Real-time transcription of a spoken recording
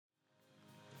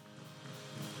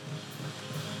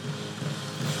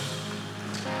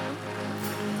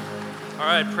All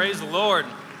right, praise the Lord.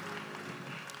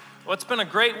 Well, it's been a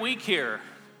great week here.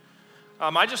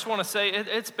 I just want to say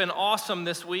it's been awesome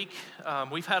this week.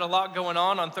 We've had a lot going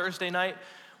on Thursday night.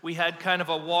 We had kind of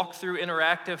a walkthrough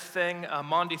interactive thing,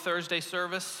 Maundy Thursday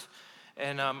service.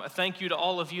 And a thank you to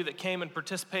all of you that came and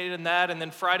participated in that. And then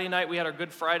Friday night, we had our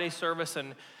Good Friday service,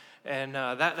 and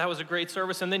that was a great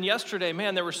service. And then yesterday,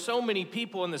 man, there were so many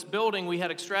people in this building. We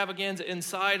had extravaganza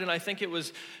inside, and I think it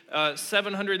was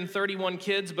 731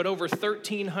 kids, but over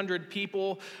 1,300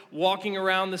 people walking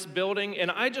around this building. And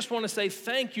I just want to say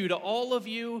thank you to all of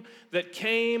you that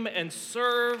came and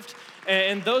served,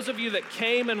 and those of you that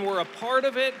came and were a part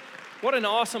of it. What an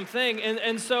awesome thing.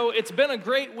 And so it's been a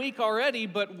great week already,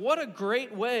 but what a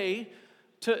great way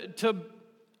to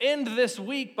end this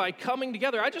week by coming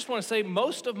together. I just want to say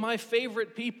most of my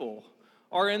favorite people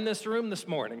are in this room this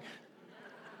morning.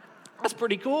 That's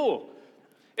pretty cool.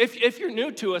 If you're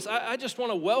new to us, I just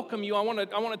want to welcome you. I want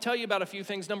to tell you about a few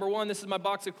things. Number one, this is my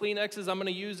box of Kleenexes. I'm going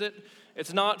to use it.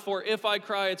 It's not for if I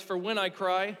cry, it's for when I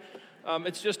cry.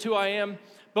 It's just who I am.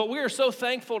 But we are so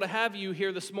thankful to have you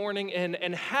here this morning,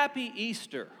 and happy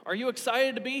Easter. Are you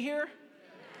excited to be here?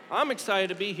 I'm excited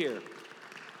to be here.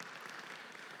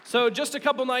 So just a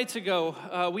couple nights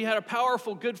ago, we had a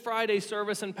powerful Good Friday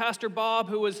service, and Pastor Bob,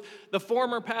 who was the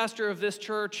former pastor of this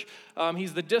church,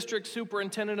 he's the district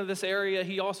superintendent of this area.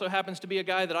 He also happens to be a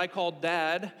guy that I call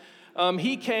Dad.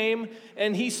 He came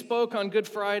and he spoke on Good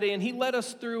Friday, and he led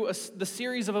us through the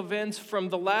series of events from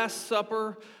the Last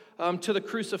Supper to the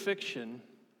crucifixion.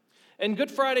 And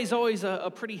Good Friday is always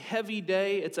a pretty heavy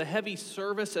day. It's a heavy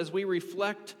service as we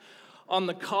reflect on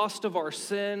the cost of our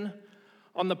sin,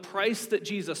 on the price that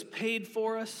Jesus paid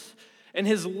for us, and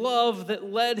his love that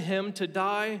led him to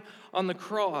die on the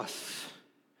cross.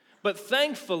 But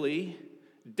thankfully,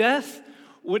 death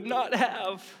would not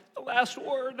have the last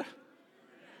word,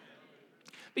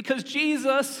 because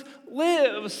Jesus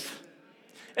lives.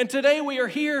 And today we are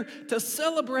here to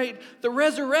celebrate the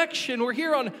resurrection. We're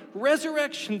here on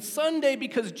Resurrection Sunday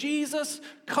because Jesus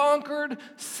conquered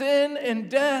sin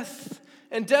and death.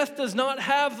 And death does not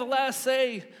have the last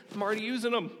say. I'm already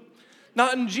using them.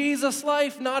 Not in Jesus'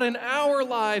 life, not in our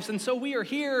lives. And so we are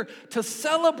here to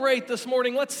celebrate this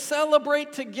morning. Let's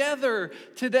celebrate together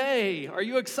today. Are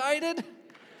you excited?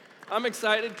 I'm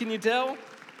excited. Can you tell?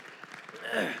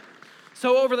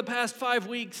 So over the past 5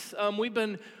 weeks, we've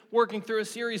been working through a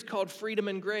series called Freedom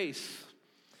and Grace.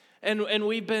 And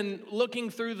we've been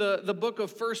looking through the book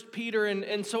of 1 Peter,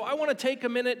 and so I want to take a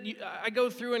minute. I go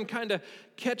through and kind of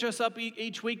catch us up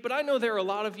each week, but I know there are a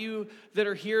lot of you that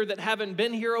are here that haven't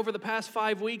been here over the past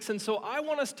 5 weeks, and so I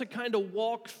want us to kind of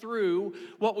walk through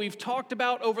what we've talked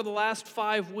about over the last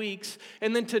 5 weeks,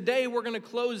 and then today we're going to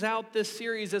close out this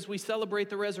series as we celebrate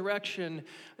the resurrection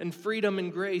and freedom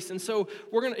and grace. And so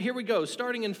here we go,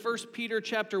 starting in 1 Peter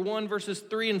chapter 1, verses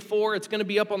 3 and 4. It's going to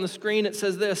be up on the screen. It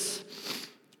says this: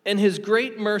 "In his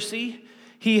great mercy,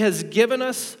 he has given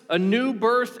us a new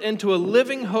birth into a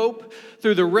living hope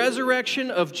through the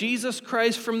resurrection of Jesus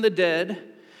Christ from the dead,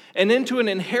 and into an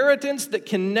inheritance that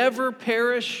can never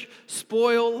perish,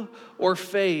 spoil, or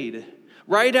fade."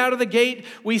 Right out of the gate,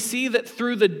 we see that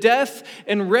through the death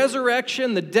and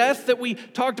resurrection, the death that we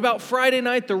talked about Friday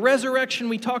night, the resurrection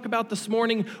we talk about this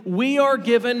morning, we are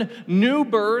given new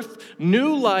birth,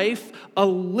 new life, a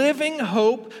living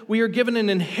hope. We are given an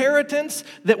inheritance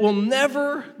that will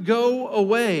never go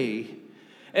away.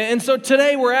 And so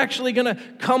today we're actually going to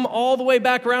come all the way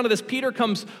back around to this. Peter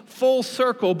comes full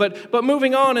circle, but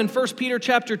moving on in 1 Peter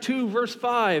chapter 2, verse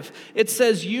 5, it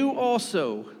says, "You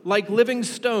also, like living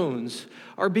stones,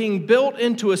 are being built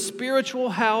into a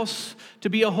spiritual house to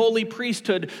be a holy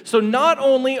priesthood." So not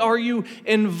only are you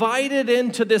invited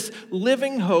into this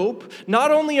living hope,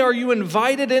 not only are you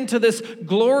invited into this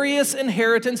glorious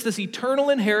inheritance, this eternal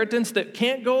inheritance that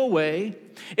can't go away,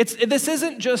 this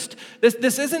isn't just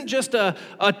a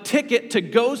ticket to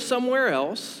go somewhere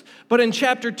else. But in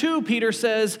chapter 2, Peter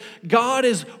says, God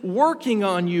is working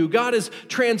on you. God is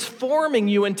transforming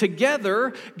you. And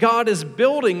together, God is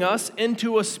building us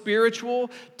into a spiritual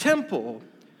temple.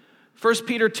 1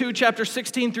 Peter 2, chapter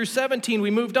 16 through 17,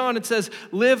 we moved on. It says,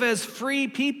 "Live as free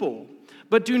people,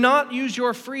 but do not use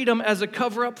your freedom as a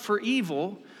cover-up for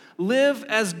evil. Live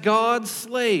as God's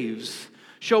slaves.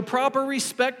 Show proper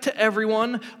respect to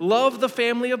everyone, love the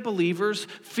family of believers,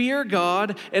 fear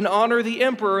God, and honor the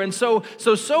emperor." And so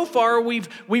far we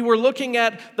were looking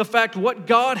at the fact what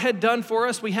God had done for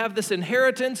us. We have this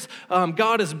inheritance.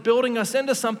 God is building us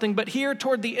into something. But here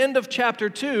toward the end of chapter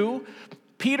 2,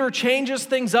 Peter changes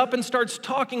things up and starts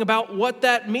talking about what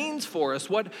that means for us,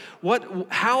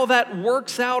 how that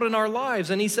works out in our lives.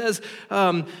 And he says,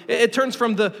 it turns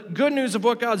from the good news of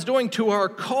what God's doing to our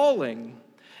calling.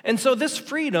 And so this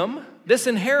freedom, this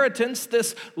inheritance,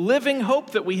 this living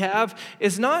hope that we have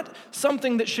is not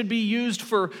something that should be used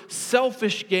for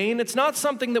selfish gain. It's not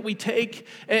something that we take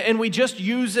and we just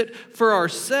use it for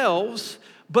ourselves.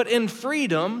 But in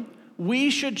freedom, we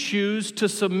should choose to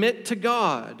submit to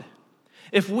God.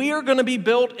 If we are going to be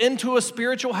built into a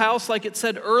spiritual house, like it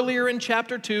said earlier in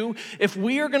chapter 2, if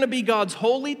we are going to be God's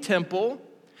holy temple,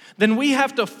 then we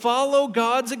have to follow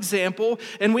God's example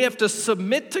and we have to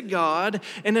submit to God.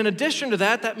 And in addition to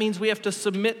that, that means we have to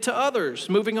submit to others.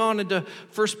 Moving on into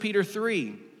 1 Peter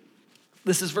 3.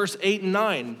 This is verse 8 and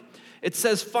 9. It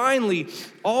says, finally,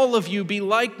 all of you be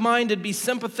like-minded, be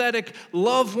sympathetic,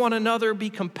 love one another, be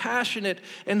compassionate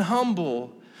and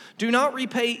humble. Do not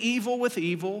repay evil with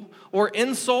evil or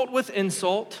insult with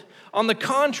insult. On the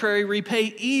contrary,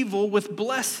 repay evil with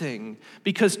blessing,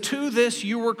 because to this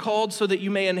you were called so that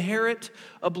you may inherit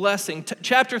a blessing.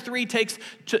 Chapter 3 takes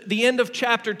to the end of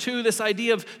chapter 2, this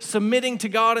idea of submitting to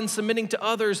God and submitting to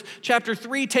others. Chapter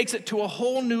 3 takes it to a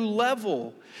whole new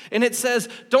level. And it says,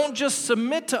 don't just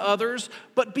submit to others,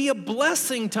 but be a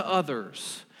blessing to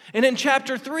others. And in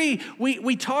chapter 3,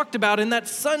 we talked about, in that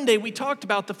Sunday, we talked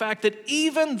about the fact that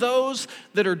even those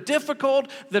that are difficult,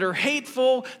 that are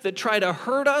hateful, that try to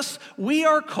hurt us, we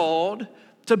are called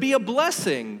to be a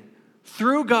blessing.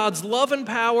 Through God's love and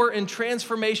power and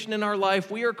transformation in our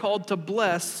life, we are called to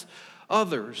bless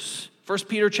others. 1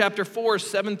 Peter chapter 4,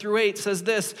 7 through 8 says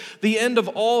this, the end of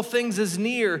all things is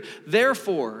near.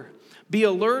 Therefore, be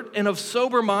alert and of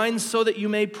sober mind so that you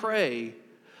may pray.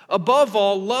 Above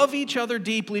all, love each other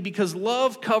deeply because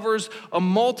love covers a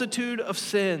multitude of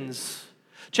sins.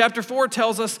 Chapter 4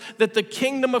 tells us that the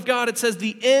kingdom of God, it says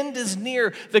the end is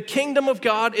near. The kingdom of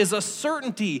God is a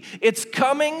certainty. It's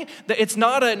coming. It's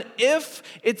not an if.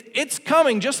 It's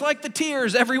coming, just like the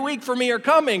tears every week for me are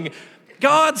coming.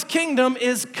 God's kingdom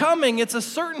is coming. It's a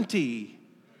certainty.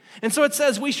 And so it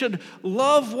says we should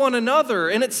love one another.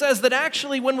 And it says that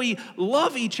actually when we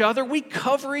love each other, we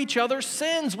cover each other's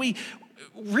sins.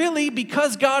 Really,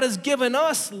 because God has given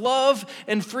us love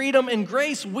and freedom and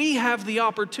grace, we have the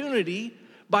opportunity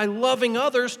by loving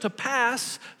others to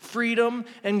pass freedom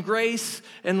and grace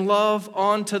and love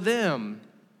on to them.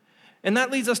 And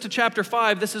that leads us to chapter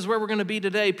 5. This is where we're going to be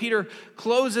today. Peter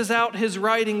closes out his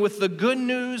writing with the good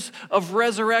news of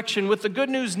resurrection, with the good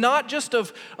news not just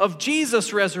of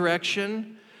Jesus'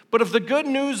 resurrection, but of the good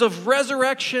news of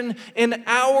resurrection in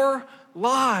our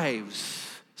lives.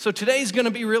 So today's going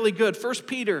to be really good. 1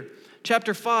 Peter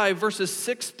chapter 5, verses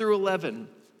 6 through 11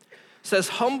 says,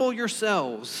 humble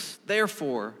yourselves,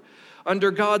 therefore,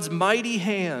 under God's mighty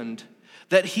hand,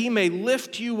 that he may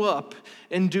lift you up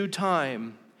in due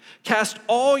time. Cast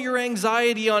all your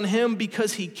anxiety on him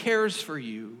because he cares for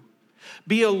you.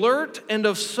 Be alert and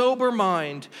of sober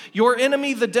mind. Your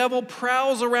enemy, the devil,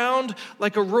 prowls around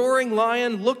like a roaring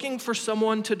lion looking for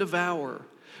someone to devour.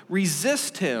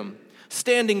 Resist him,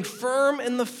 standing firm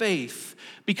in the faith,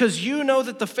 because you know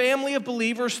that the family of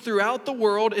believers throughout the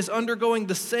world is undergoing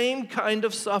the same kind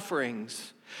of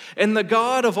sufferings. And the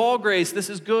God of all grace, this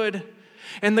is good,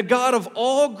 and the God of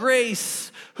all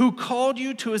grace, who called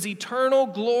you to his eternal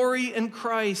glory in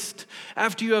Christ,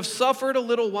 after you have suffered a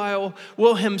little while,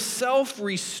 will himself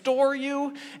restore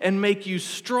you and make you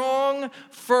strong,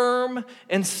 firm,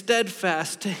 and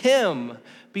steadfast. To him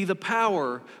be the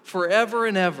power forever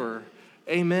and ever.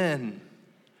 Amen.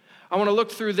 I want to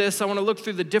look through this. I want to look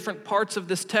through the different parts of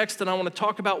this text, and I want to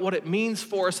talk about what it means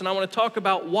for us, and I want to talk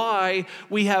about why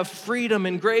we have freedom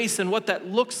and grace and what that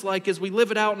looks like as we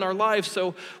live it out in our lives.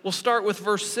 So we'll start with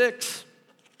verse 6.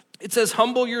 It says,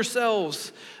 humble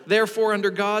yourselves, therefore, under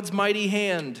God's mighty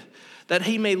hand, that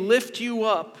he may lift you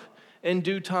up in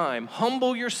due time.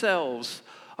 Humble yourselves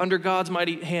under God's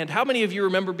mighty hand. How many of you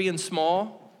remember being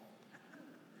small?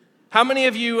 How many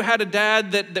of you had a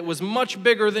dad that was much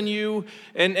bigger than you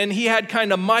and he had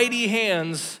kind of mighty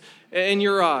hands in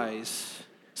your eyes?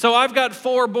 So I've got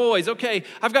 4 boys. Okay,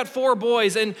 I've got 4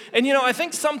 boys. And you know, I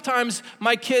think sometimes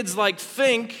my kids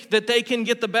think that they can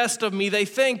get the best of me. They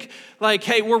think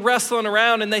hey, we're wrestling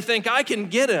around and they think I can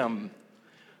get him.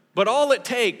 But all it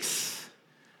takes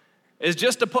is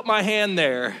just to put my hand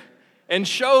there and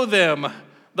show them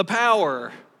the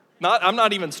power. I'm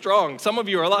not even strong. Some of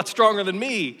you are a lot stronger than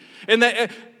me. And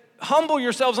that, humble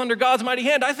yourselves under God's mighty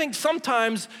hand. I think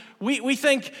sometimes we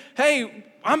think, hey,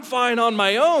 I'm fine on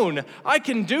my own. I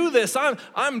can do this.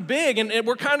 I'm big. And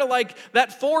we're kind of like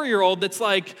that 4-year-old that's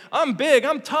like, I'm big,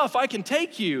 I'm tough, I can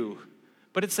take you.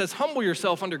 but it says, humble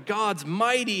yourself under God's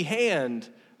mighty hand.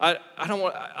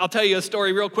 I'll tell you a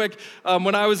story real quick.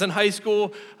 When I was in high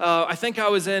school, I think I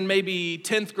was in maybe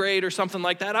 10th grade or something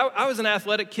like that. I was an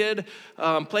athletic kid,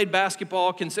 played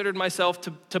basketball, considered myself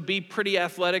to be pretty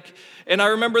athletic. And I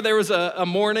remember there was a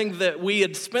morning that we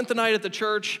had spent the night at the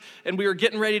church, and we were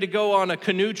getting ready to go on a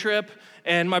canoe trip.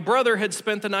 And my brother had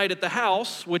spent the night at the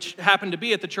house, which happened to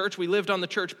be at the church. We lived on the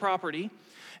church property.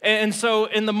 And so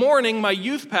in the morning, my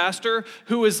youth pastor,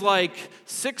 who was like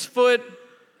 6'3",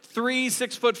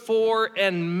 6'4",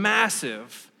 and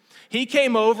massive, he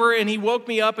came over and he woke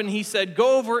me up and he said,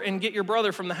 go over and get your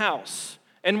brother from the house.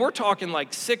 And we're talking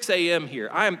like 6 a.m. here.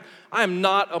 I am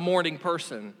not a morning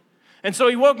person. And so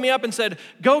he woke me up and said,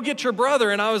 go get your brother.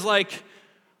 And I was like,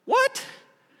 what?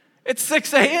 It's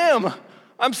 6 a.m.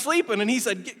 I'm sleeping. And he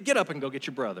said, get up and go get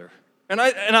your brother. And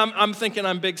I'm thinking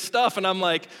I'm big stuff. And I'm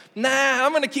like, nah,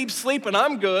 I'm going to keep sleeping.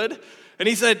 I'm good. And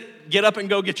he said, get up and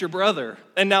go get your brother.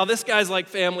 And now this guy's like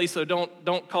family, so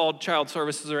don't call child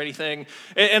services or anything.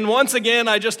 And once again,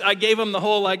 I gave him the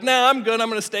whole like, nah, I'm good, I'm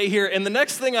gonna stay here. And the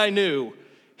next thing I knew,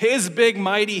 his big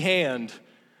mighty hand,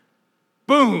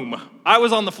 boom, I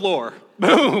was on the floor.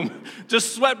 Boom,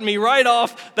 just swept me right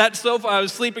off that sofa I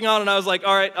was sleeping on. And I was like,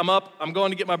 all right, I'm up, I'm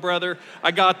going to get my brother.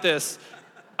 I got this.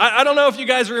 I don't know if you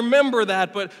guys remember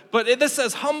that, but this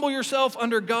says, humble yourself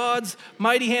under God's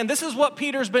mighty hand. This is what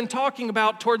Peter's been talking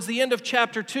about towards the end of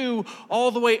chapter 2,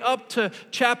 all the way up to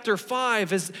chapter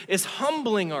 5, is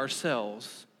humbling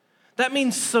ourselves. That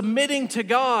means submitting to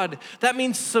God. That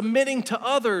means submitting to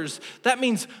others. That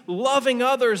means loving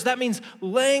others. That means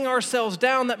laying ourselves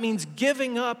down. That means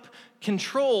giving up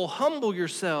control. Humble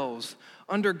yourselves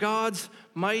under God's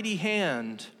mighty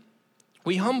hand.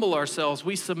 We humble ourselves,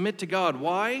 we submit to God.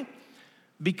 Why?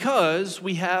 Because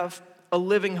we have a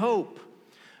living hope.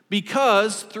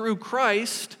 Because through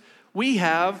Christ, we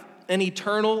have an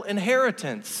eternal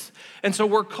inheritance. And so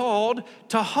we're called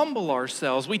to humble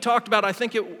ourselves. We talked about, I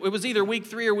think it was either week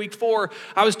 3 or week 4,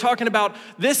 I was talking about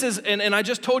this is, and I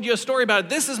just told you a story about it.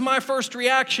 This is my first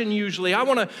reaction usually.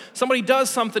 Somebody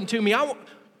does something to me.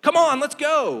 Come on, let's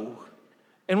go.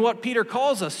 And what Peter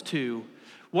calls us to,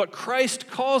 what Christ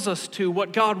calls us to,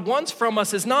 what God wants from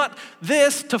us is not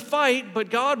this to fight, but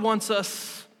God wants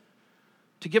us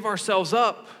to give ourselves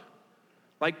up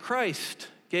like Christ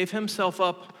gave himself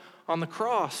up on the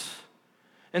cross.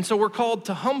 And so we're called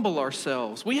to humble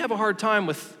ourselves. We have a hard time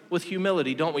with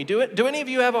humility, don't we? Do any of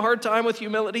you have a hard time with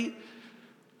humility?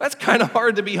 That's kind of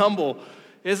hard to be humble,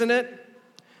 isn't it?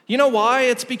 You know why?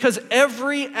 It's because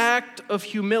every act of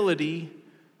humility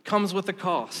comes with a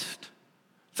cost.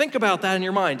 Think about that in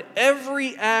your mind.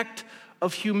 Every act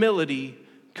of humility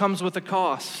comes with a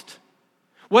cost.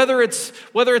 Whether it's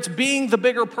being the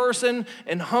bigger person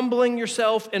and humbling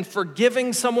yourself and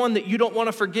forgiving someone that you don't want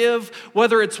to forgive,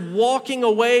 whether it's walking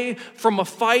away from a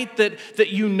fight that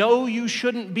you know you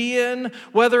shouldn't be in,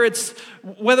 whether it's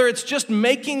just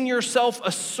making yourself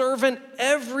a servant,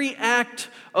 every act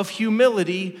of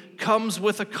humility comes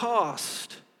with a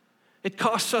cost. It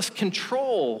costs us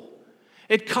control.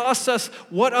 It costs us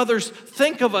what others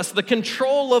think of us, the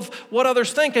control of what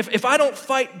others think. If I don't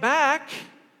fight back,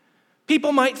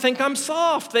 people might think I'm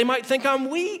soft. They might think I'm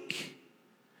weak.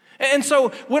 And so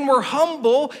when we're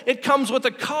humble, it comes with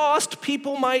a cost.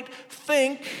 People might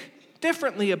think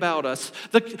differently about us.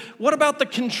 What about the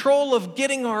control of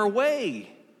getting our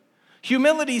way?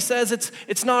 Humility says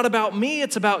it's not about me,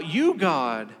 it's about you,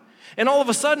 God. And all of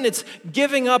a sudden, it's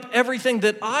giving up everything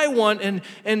that I want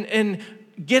and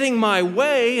getting my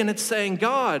way, and it's saying,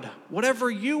 God, whatever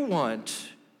you want,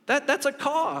 that's a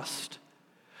cost.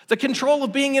 The control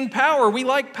of being in power. We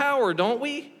like power, don't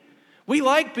we? We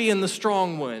like being the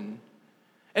strong one.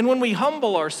 And when we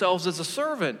humble ourselves as a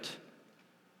servant,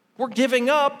 we're giving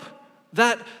up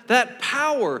that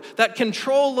power, that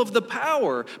control of the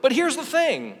power. But here's the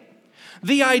thing.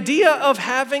 The idea of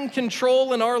having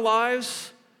control in our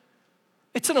lives,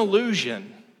 it's an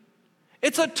illusion.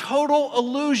 It's a total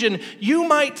illusion. You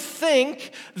might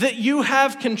think that you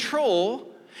have control,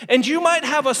 and you might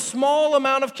have a small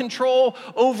amount of control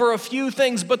over a few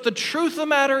things, but the truth of the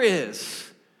matter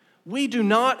is, we do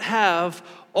not have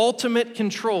ultimate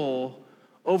control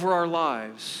over our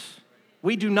lives.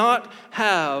 We do not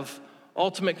have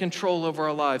ultimate control over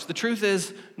our lives. The truth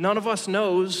is, none of us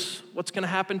knows what's going to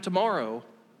happen tomorrow.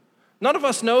 None of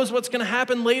us knows what's going to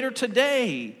happen later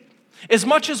today. As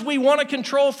much as we want to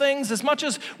control things, as much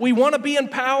as we want to be in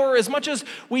power, as much as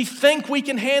we think we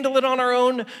can handle it on our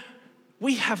own,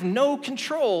 we have no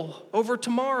control over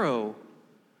tomorrow.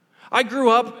 I grew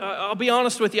up, I'll be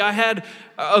honest with you, I had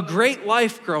a great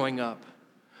life growing up.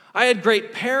 I had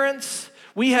great parents.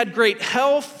 We had great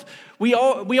health. We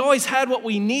always had what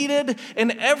we needed,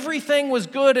 and everything was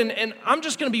good. And I'm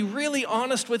just going to be really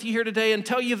honest with you here today and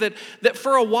tell you that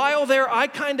for a while there, I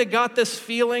kind of got this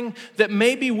feeling that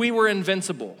maybe we were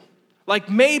invincible. Like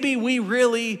maybe we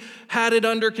really had it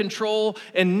under control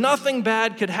and nothing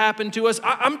bad could happen to us.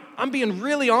 I'm being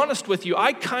really honest with you.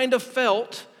 I kind of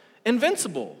felt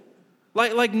invincible,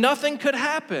 like nothing could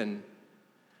happen.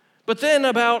 But then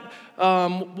about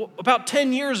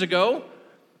 10 years ago,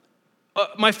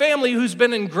 my family, who's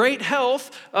been in great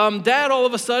health, Dad all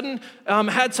of a sudden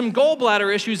had some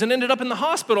gallbladder issues and ended up in the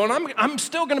hospital. And I'm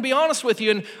still going to be honest with you,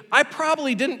 and I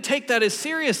probably didn't take that as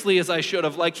seriously as I should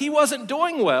have. Like, he wasn't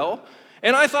doing well,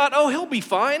 and I thought, oh, he'll be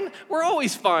fine. We're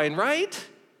always fine, right?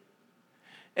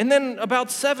 And then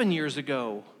about 7 years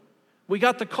ago, we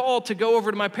got the call to go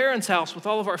over to my parents' house with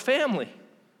all of our family.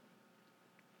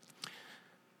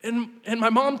 And my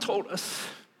mom told us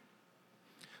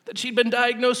that she'd been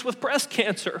diagnosed with breast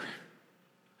cancer.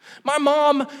 My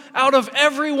mom, out of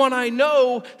everyone I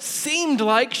know, seemed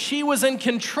like she was in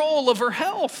control of her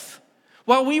health.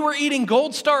 While we were eating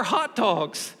Gold Star hot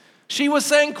dogs, she was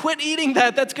saying, quit eating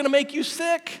that, that's gonna make you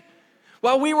sick.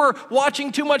 While we were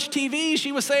watching too much TV,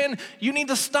 she was saying, you need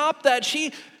to stop that.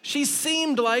 She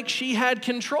seemed like she had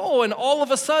control, and all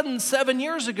of a sudden, 7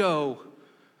 years ago,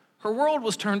 her world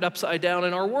was turned upside down,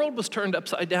 and our world was turned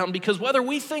upside down because whether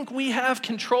we think we have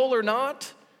control or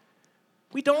not,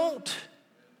 we don't.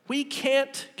 We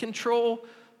can't control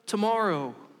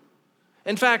tomorrow.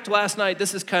 In fact, last night,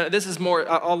 this is more,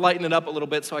 I'll lighten it up a little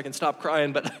bit so I can stop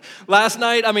crying, but last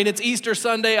night, it's Easter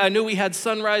Sunday. I knew we had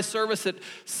sunrise service at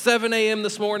 7 a.m.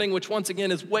 this morning, which once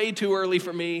again is way too early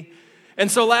for me. And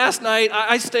so last night,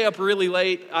 I stay up really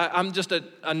late. I'm just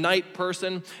a night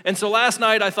person. And so last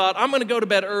night, I thought, I'm going to go to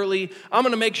bed early. I'm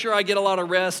going to make sure I get a lot of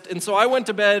rest. And so I went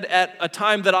to bed at a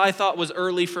time that I thought was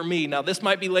early for me. Now, this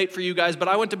might be late for you guys, but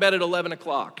I went to bed at 11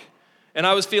 o'clock. And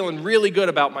I was feeling really good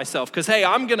about myself because, hey,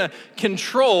 I'm going to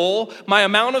control my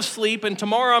amount of sleep, and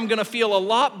tomorrow I'm going to feel a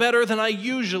lot better than I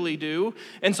usually do.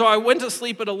 And so I went to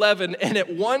sleep at 11, and at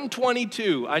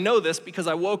 1:22, I know this because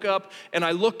I woke up and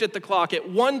I looked at the clock. At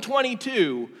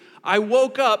 1:22, I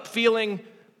woke up feeling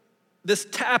this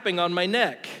tapping on my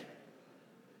neck.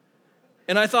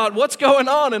 And I thought, what's going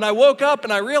on? And I woke up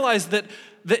and I realized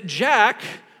that Jack,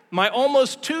 my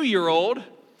almost 2-year-old,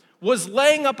 was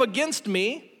laying up against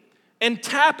me and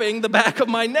tapping the back of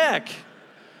my neck.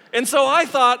 And so I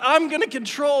thought, I'm going to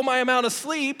control my amount of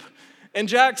sleep. And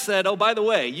Jack said, oh, by the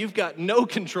way, you've got no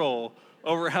control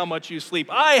over how much you sleep.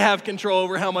 I have control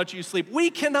over how much you sleep.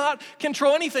 We cannot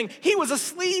control anything. He was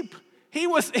asleep. He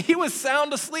was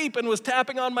sound asleep and was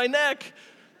tapping on my neck.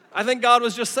 I think God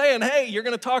was just saying, hey, you're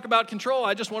going to talk about control.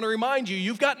 I just want to remind you,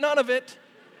 you've got none of it.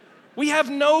 We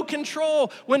have no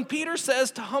control. When Peter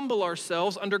says to humble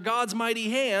ourselves under God's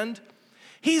mighty hand,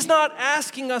 he's not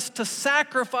asking us to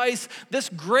sacrifice this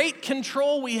great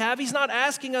control we have. He's not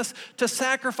asking us to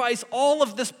sacrifice all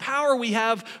of this power we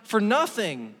have for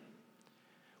nothing.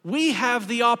 We have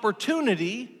the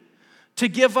opportunity to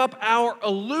give up our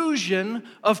illusion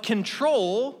of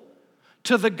control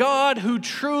to the God who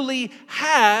truly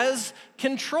has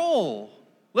control.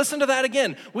 Listen to that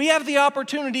again. We have the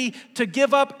opportunity to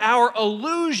give up our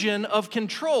illusion of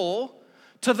control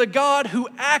to the God who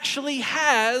actually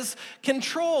has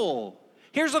control.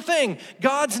 Here's the thing,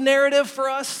 God's narrative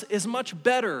for us is much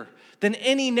better than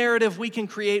any narrative we can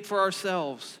create for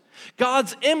ourselves.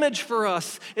 God's image for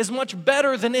us is much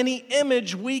better than any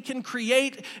image we can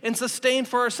create and sustain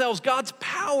for ourselves. God's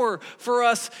power for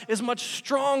us is much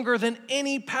stronger than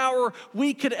any power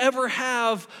we could ever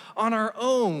have on our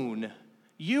own.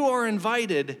 You are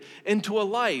invited into a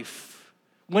life.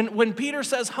 When Peter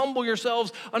says, humble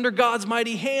yourselves under God's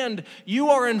mighty hand,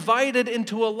 you are invited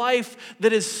into a life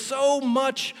that is so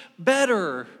much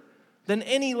better than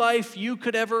any life you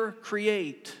could ever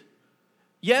create.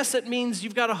 Yes, it means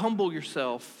you've got to humble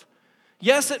yourself.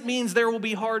 Yes, it means there will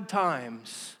be hard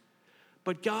times.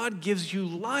 But God gives you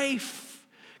life.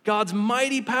 God's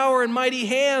mighty power and mighty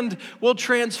hand will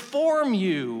transform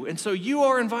you. And so you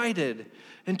are invited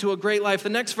into a great life. The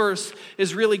next verse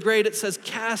is really great. It says,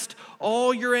 cast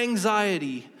all your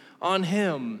anxiety on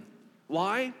him.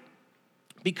 Why?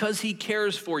 Because he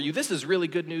cares for you. This is really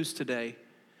good news today.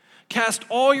 Cast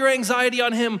all your anxiety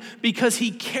on him because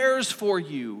he cares for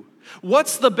you.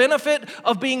 What's the benefit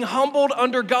of being humbled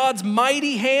under God's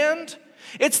mighty hand?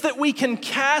 It's that we can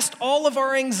cast all of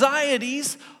our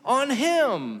anxieties on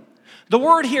him. The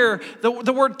word here,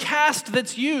 the word cast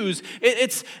that's used,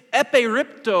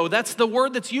 eperipto. That's the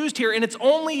word that's used here, and it's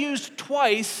only used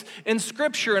twice in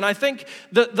Scripture. And I think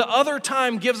the other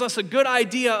time gives us a good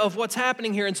idea of what's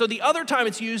happening here. And so the other time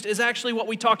it's used is actually what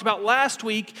we talked about last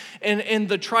week in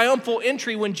the triumphal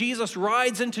entry when Jesus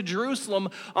rides into Jerusalem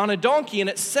on a donkey. And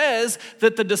it says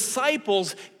that the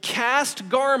disciples cast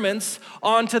garments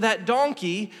onto that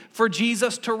donkey for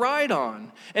Jesus to ride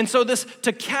on. And so this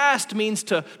to cast means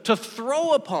to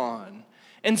throw upon.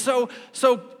 And so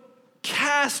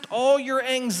cast all your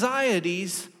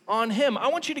anxieties on him. I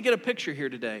want you to get a picture here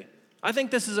today. I think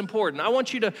this is important. I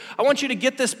want you to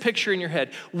get this picture in your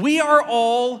head. We are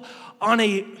all on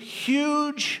a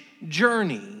huge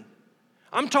journey.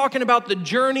 I'm talking about the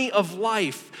journey of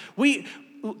life.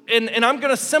 And I'm going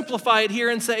to simplify it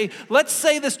here and say, let's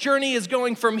say this journey is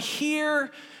going from here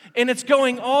and it's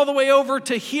going all the way over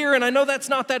to here. And I know that's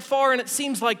not that far and it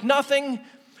seems like nothing,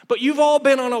 but you've all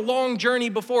been on a long journey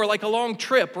before, like a long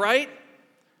trip, right?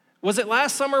 Was it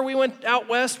last summer we went out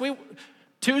west?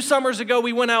 2 summers ago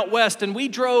we went out west and we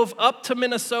drove up to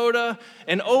Minnesota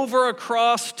and over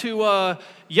across to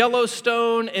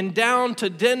Yellowstone and down to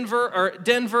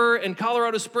Denver and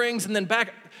Colorado Springs and then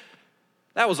back.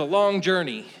 That was a long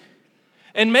journey.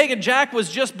 And Megan Jack was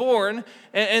just born,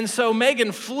 and so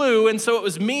Megan flew, and so it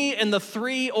was me and the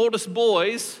 3 oldest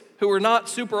boys, who were not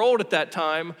super old at that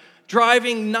time,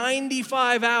 driving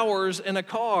 95 hours in a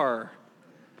car.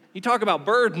 You talk about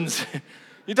burdens.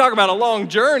 You talk about a long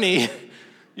journey.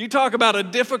 You talk about a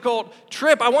difficult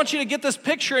trip. I want you to get this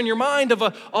picture in your mind of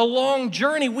a long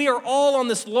journey. We are all on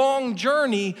this long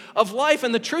journey of life,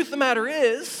 and the truth of the matter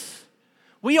is,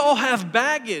 we all have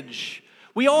baggage.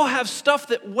 We all have stuff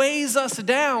that weighs us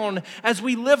down as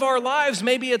we live our lives.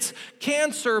 Maybe it's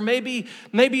cancer, maybe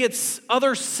it's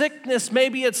other sickness,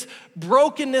 maybe it's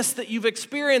brokenness that you've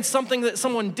experienced, something that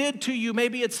someone did to you,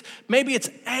 maybe it's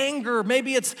anger,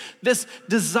 maybe it's this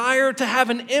desire to have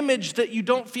an image that you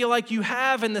don't feel like you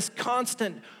have and this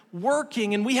constant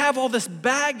working, and we have all this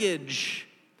baggage.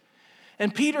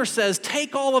 And Peter says,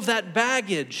 take all of that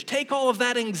baggage, take all of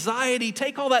that anxiety,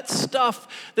 take all that stuff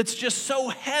that's just so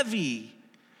heavy,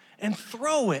 and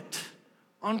throw it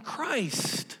on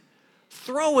Christ.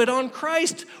 Throw it on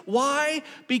Christ. Why?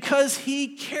 Because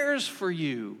he cares for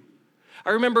you. I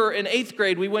remember in 8th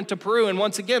grade, we went to Peru, and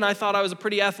once again, I thought I was a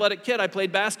pretty athletic kid. I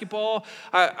played basketball.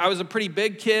 I was a pretty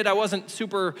big kid. I wasn't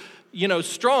super,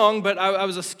 strong, but I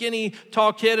was a skinny,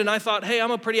 tall kid, and I thought, hey,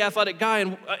 I'm a pretty athletic guy.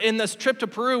 And in this trip to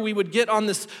Peru, we would get on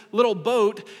this little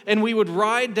boat, and we would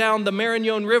ride down the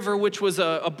Marañón River, which was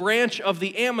a branch of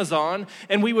the Amazon,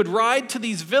 and we would ride to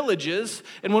these villages,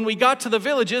 and when we got to the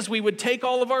villages, we would take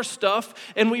all of our stuff,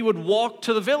 and we would walk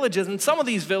to the villages. And some of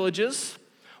these villages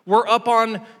were up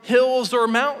on hills or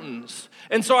mountains.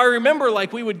 And so I remember,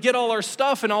 we would get all our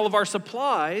stuff and all of our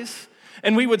supplies,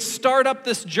 and we would start up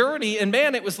this journey, and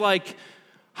man, it was like,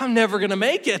 I'm never gonna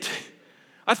make it.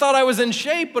 I thought I was in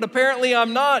shape, but apparently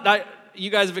I'm not.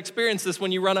 You guys have experienced this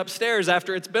when you run upstairs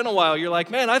after it's been a while. You're like,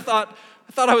 man, I thought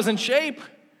I was in shape.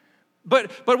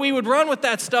 But we would run with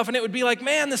that stuff, and it would be like,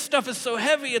 man, this stuff is so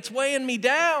heavy, it's weighing me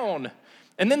down.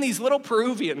 And then these little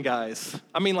Peruvian guys,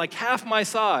 half my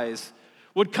size,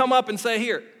 would come up and say,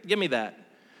 here, give me that.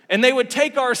 And they would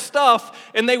take our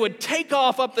stuff and they would take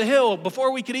off up the hill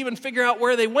before we could even figure out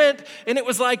where they went. And it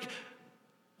was like,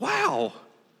 wow,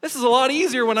 this is a lot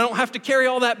easier when I don't have to carry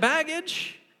all that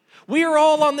baggage. We are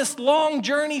all on this long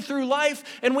journey through life,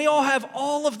 and we all have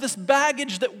all of this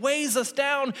baggage that weighs us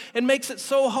down and makes it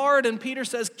so hard. And Peter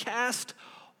says, cast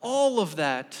all of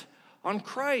that on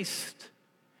Christ.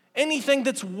 Anything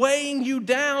that's weighing you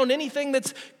down, anything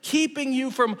that's keeping you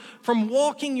from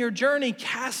walking your journey,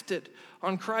 cast it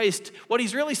on Christ. What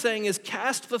he's really saying is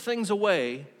cast the things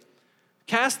away,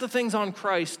 cast the things on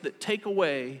Christ that take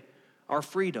away our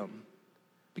freedom.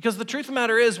 Because the truth of the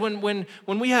matter is when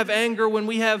we have anger, when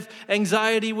we have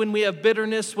anxiety, when we have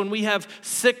bitterness, when we have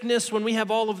sickness, when we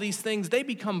have all of these things, they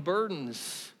become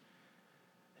burdens.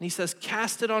 And he says,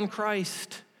 cast it on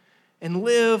Christ and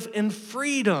live in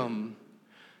freedom.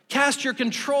 Cast your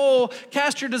control,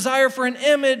 cast your desire for an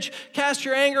image, cast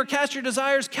your anger, cast your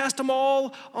desires, cast them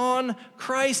all on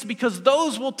Christ, because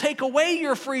those will take away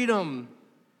your freedom.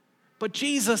 But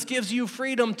Jesus gives you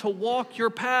freedom to walk your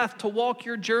path, to walk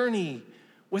your journey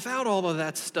without all of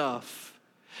that stuff.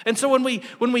 And so when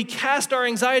we cast our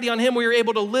anxiety on him, we are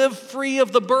able to live free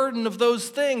of the burden of those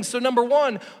things. So number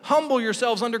 1, humble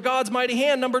yourselves under God's mighty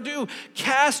hand. Number 2,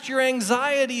 cast your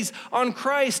anxieties on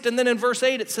Christ. And then in verse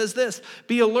 8 it says this,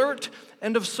 be alert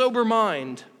and of sober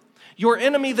mind. Your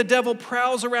enemy, the devil,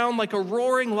 prowls around like a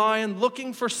roaring lion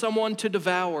looking for someone to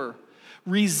devour.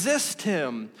 Resist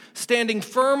him, standing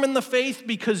firm in the faith,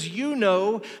 because you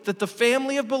know that the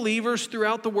family of believers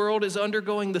throughout the world is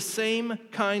undergoing the same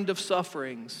kind of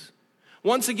sufferings.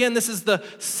 Once again, this is the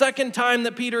second time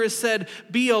that Peter has said,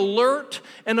 be alert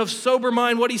and of sober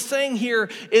mind. What he's saying here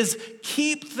is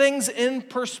keep things in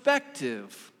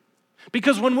perspective.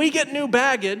 Because when we get new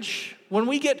baggage, when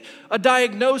we get a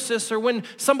diagnosis, or when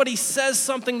somebody says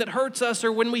something that hurts us,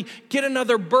 or when we get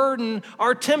another burden,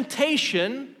 our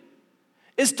temptation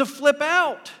is to flip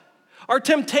out. Our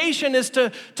temptation is to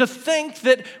think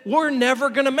that we're never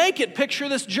going to make it. Picture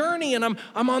this journey, and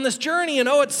I'm on this journey, and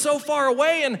it's so far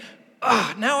away, and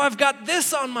now I've got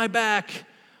this on my back.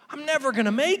 I'm never going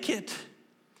to make it.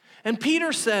 And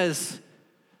Peter says,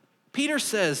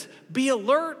 be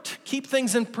alert, keep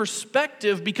things in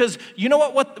perspective, because you know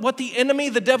what the enemy,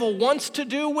 the devil, wants to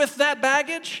do with that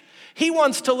baggage? He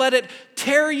wants to let it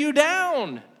tear you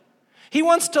down. He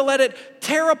wants to let it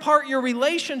tear apart your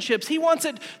relationships. He wants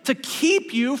it to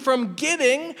keep you from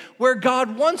getting where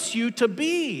God wants you to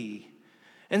be.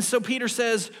 And so Peter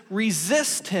says,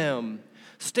 resist him.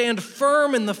 Stand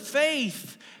firm in the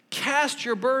faith. Cast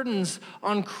your burdens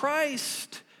on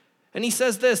Christ. And he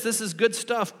says this is good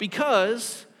stuff,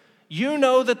 because you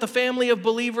know that the family of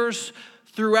believers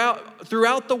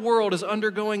throughout the world is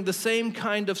undergoing the same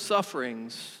kind of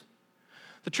sufferings.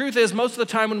 The truth is, most of the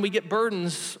time when we get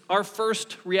burdens, our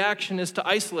first reaction is to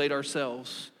isolate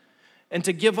ourselves and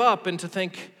to give up and to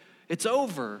think it's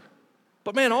over.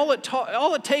 But man, all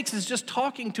it takes is just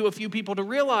talking to a few people to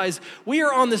realize we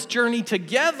are on this journey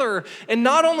together. And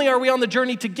not only are we on the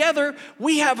journey together,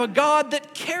 we have a God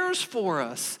that cares for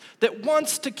us, that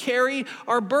wants to carry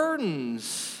our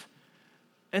burdens.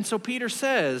 And so Peter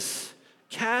says,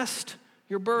 cast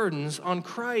your burdens on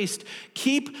Christ.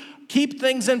 Keep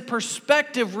things in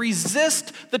perspective.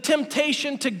 Resist the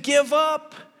temptation to give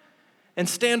up and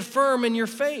stand firm in your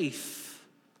faith.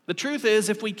 The truth is,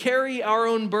 if we carry our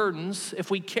own burdens, if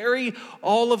we carry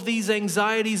all of these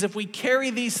anxieties, if we carry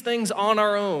these things on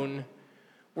our own,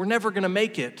 we're never going to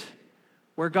make it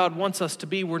where God wants us to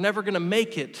be. We're never going to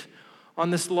make it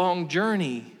on this long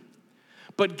journey.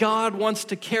 But God wants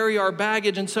to carry our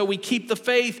baggage, and so we keep the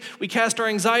faith, we cast our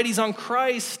anxieties on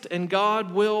Christ, and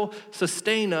God will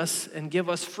sustain us and give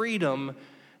us freedom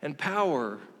and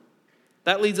power.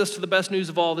 That leads us to the best news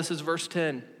of all. This is verse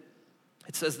 10.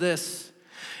 It says this,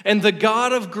 and the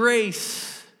God of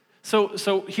grace,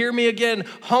 so hear me again,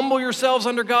 humble yourselves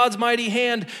under God's mighty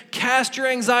hand, cast your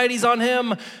anxieties on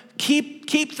him,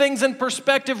 keep things in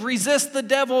perspective, resist the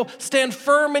devil, stand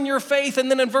firm in your faith.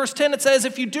 And then in verse 10 it says,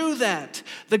 if you do that,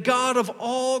 the God of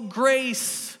all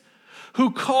grace, who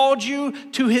called you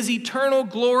to his eternal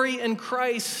glory in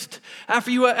Christ, after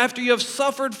you have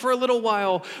suffered for a little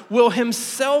while, will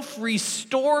himself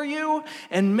restore you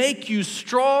and make you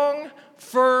strong,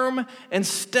 firm, and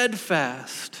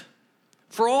steadfast.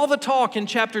 For all the talk in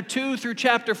chapter 2 through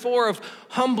chapter 4 of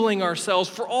humbling ourselves,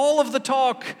 for all of the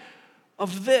talk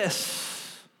of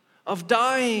this, of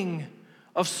dying,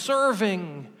 of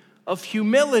serving, of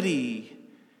humility,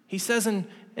 he says in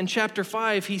chapter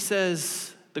 5, he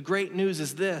says, the great news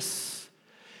is this: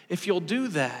 if you'll do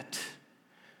that,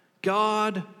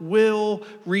 God will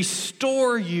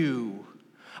restore you.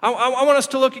 I want us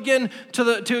to look again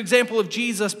to example of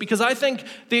Jesus, because I think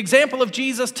the example of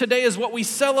Jesus today is what we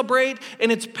celebrate,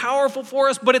 and it's powerful for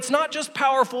us, but it's not just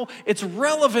powerful, it's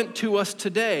relevant to us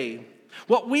today.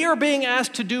 What we are being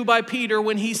asked to do by Peter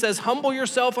when he says, humble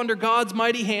yourself under God's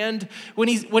mighty hand, when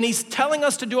he's telling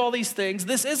us to do all these things,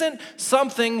 this isn't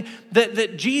something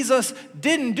that Jesus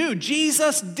didn't do.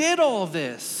 Jesus did all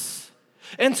this.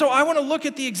 And so I want to look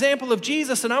at the example of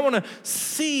Jesus, and I want to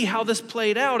see how this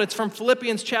played out. It's from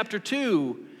Philippians chapter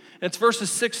 2. And it's verses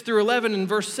 6 through 11. In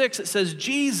verse 6, it says,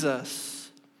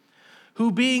 Jesus,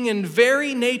 who being in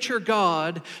very nature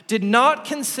God, did not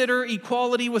consider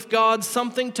equality with God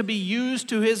something to be used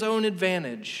to his own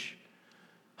advantage.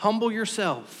 Humble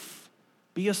yourself.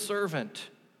 Be a servant.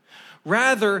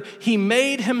 Rather, he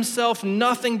made himself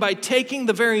nothing by taking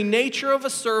the very nature of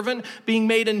a servant, being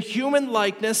made in human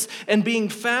likeness, and being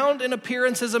found in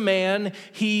appearance as a man,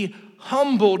 he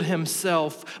humbled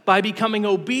himself by becoming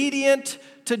obedient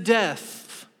to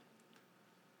death,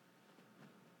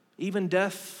 even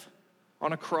death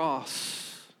on a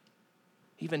cross.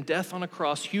 Even death on a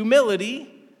cross.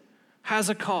 Humility has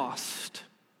a cost.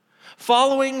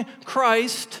 Following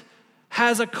Christ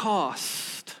has a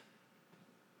cost.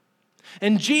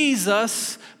 And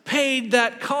Jesus paid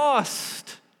that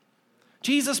cost.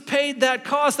 Jesus paid that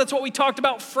cost. That's what we talked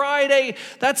about Friday.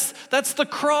 That's the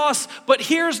cross. But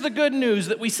here's the good news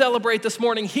that we celebrate this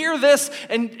morning. Hear this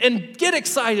and get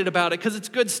excited about it because it's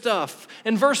good stuff.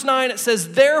 In verse 9 it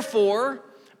says, therefore,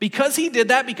 because he did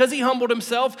that, because he humbled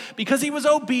himself, because he was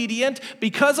obedient,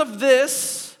 because of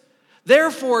this,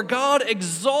 therefore God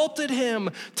exalted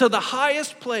him to the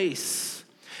highest place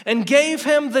and gave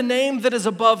him the name that is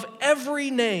above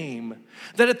every name,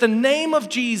 that at the name of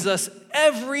Jesus,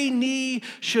 every knee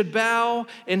should bow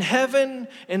in heaven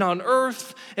and on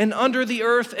earth and under the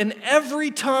earth, and every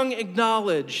tongue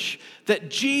acknowledge that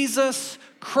Jesus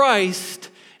Christ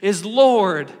is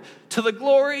Lord, to the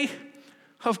glory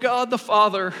of God the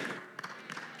Father.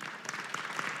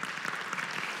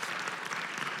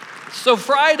 So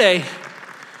Friday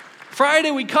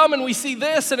we come and we see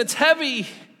this, and it's heavy.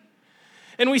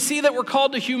 And we see that we're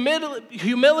called to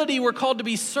humility, we're called to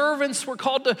be servants, we're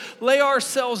called to lay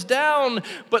ourselves down.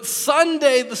 But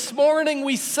Sunday, this morning,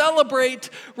 we celebrate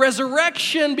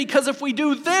resurrection, because if we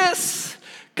do this,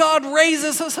 God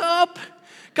raises us up.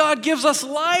 God gives us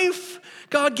life.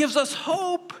 God gives us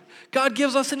hope. God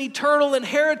gives us an eternal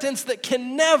inheritance that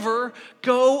can never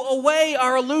go away.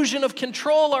 Our illusion of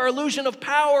control, our illusion of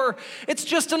power, it's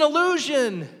just an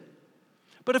illusion.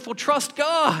 But if we'll trust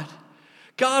God,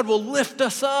 God will lift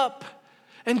us up,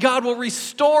 and God will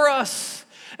restore us,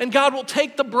 and God will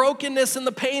take the brokenness and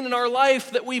the pain in our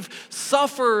life that we've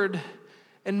suffered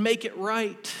and make it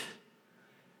right.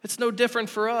 It's no different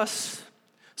for us.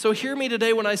 So hear me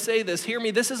today when I say this. Hear me,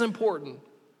 this is important.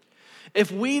 If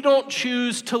we don't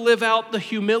choose to live out the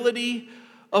humility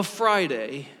of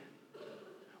Friday,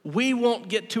 we won't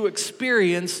get to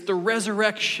experience the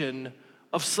resurrection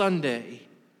of Sunday.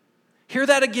 Hear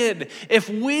that again. If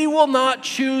we will not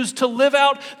choose to live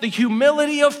out the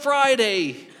humility of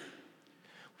Friday,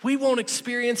 we won't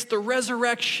experience the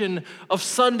resurrection of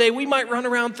Sunday. We might run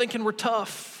around thinking we're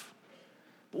tough,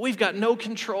 but we've got no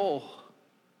control.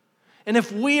 And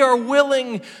if we are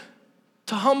willing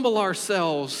to humble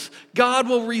ourselves, God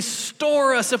will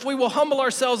restore us. If we will humble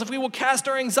ourselves, if we will cast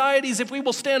our anxieties, if we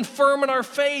will stand firm in our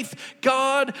faith,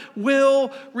 God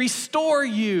will restore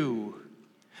you.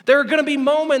 There are going to be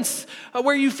moments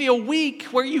where you feel weak,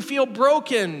 where you feel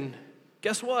broken.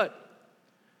 Guess what?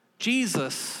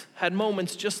 Jesus had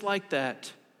moments just like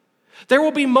that. There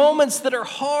will be moments that are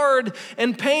hard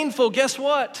and painful. Guess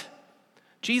what?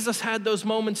 Jesus had those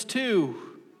moments too.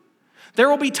 There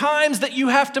will be times that you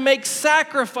have to make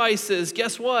sacrifices.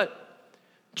 Guess what?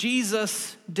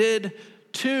 Jesus did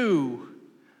too.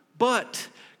 But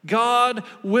God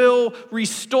will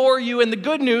restore you. And the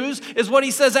good news is what he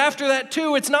says after that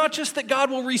too. It's not just that God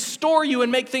will restore you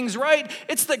and make things right.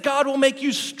 It's that God will make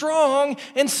you strong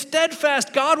and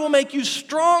steadfast. God will make you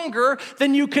stronger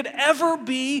than you could ever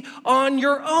be on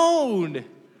your own.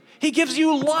 He gives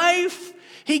you life.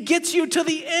 He gets you to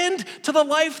the end, to the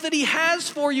life that he has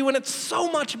for you. And it's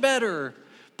so much better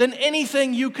than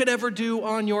anything you could ever do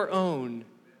on your own.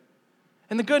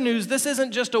 And the good news, this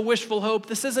isn't just a wishful hope.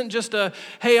 This isn't just a,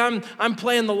 hey, I'm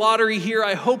playing the lottery here.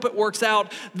 I hope it works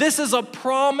out. This is a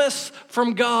promise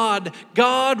from God.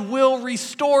 God will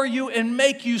restore you and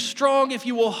make you strong if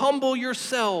you will humble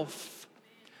yourself.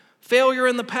 Failure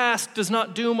in the past does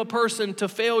not doom a person to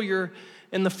failure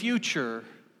in the future,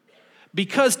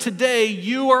 because today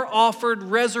you are offered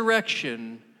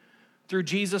resurrection through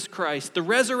Jesus Christ. The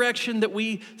resurrection that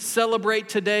we celebrate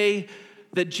today,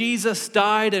 that Jesus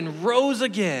died and rose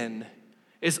again,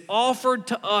 is offered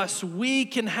to us. We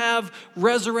can have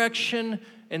resurrection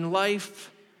and life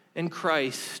in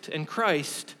Christ. In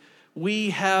Christ, we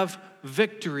have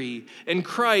victory. In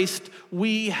Christ,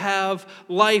 we have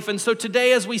life. And so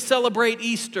today, as we celebrate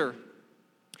Easter,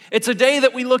 it's a day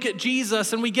that we look at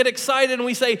Jesus and we get excited and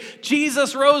we say,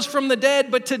 Jesus rose from the dead,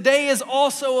 but today is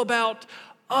also about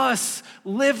us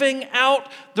living out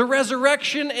the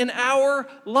resurrection in our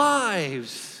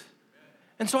lives.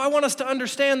 And so I want us to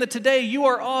understand that today you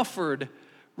are offered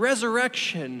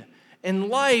resurrection and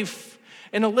life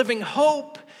and a living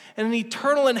hope and an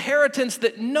eternal inheritance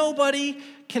that nobody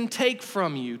can take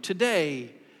from you.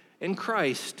 Today, in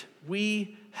Christ,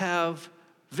 we have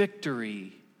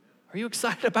victory. Are you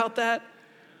excited about that?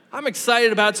 I'm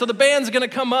excited about it. So the band's going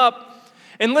to come up.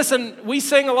 And listen, we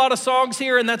sing a lot of songs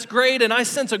here, and that's great, and I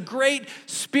sense a great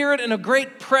spirit and a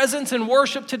great presence in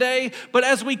worship today. But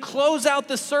as we close out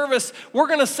this service, we're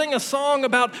going to sing a song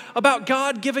about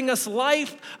God giving us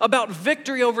life, about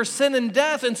victory over sin and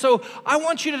death. And so I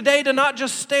want you today to not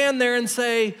just stand there and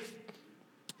say,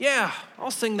 yeah, I'll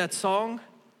sing that song.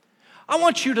 I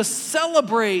want you to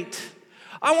celebrate.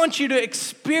 I want you to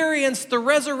experience the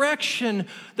resurrection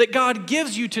that God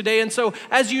gives you today. And so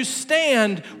as you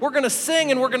stand, we're going to sing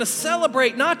and we're going to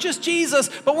celebrate not just Jesus,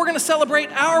 but we're going to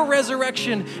celebrate our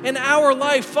resurrection in our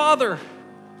life. Father,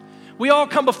 we all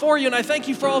come before you, and I thank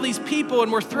you for all these people,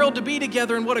 and we're thrilled to be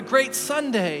together, and what a great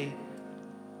Sunday.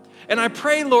 And I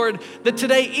pray, Lord, that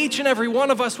today each and every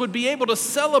one of us would be able to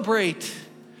celebrate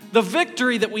the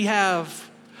victory that we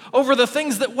have over the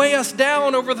things that weigh us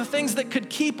down, over the things that could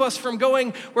keep us from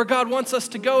going where God wants us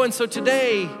to go. And so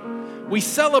today, we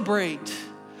celebrate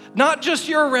not just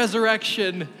your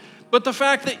resurrection, but the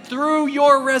fact that through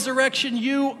your resurrection,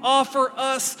 you offer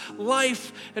us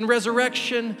life and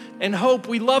resurrection and hope.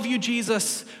 We love you,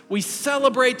 Jesus. We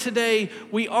celebrate today.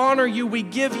 We honor you. We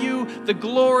give you the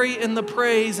glory and the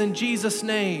praise in Jesus'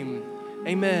 name.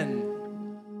 Amen.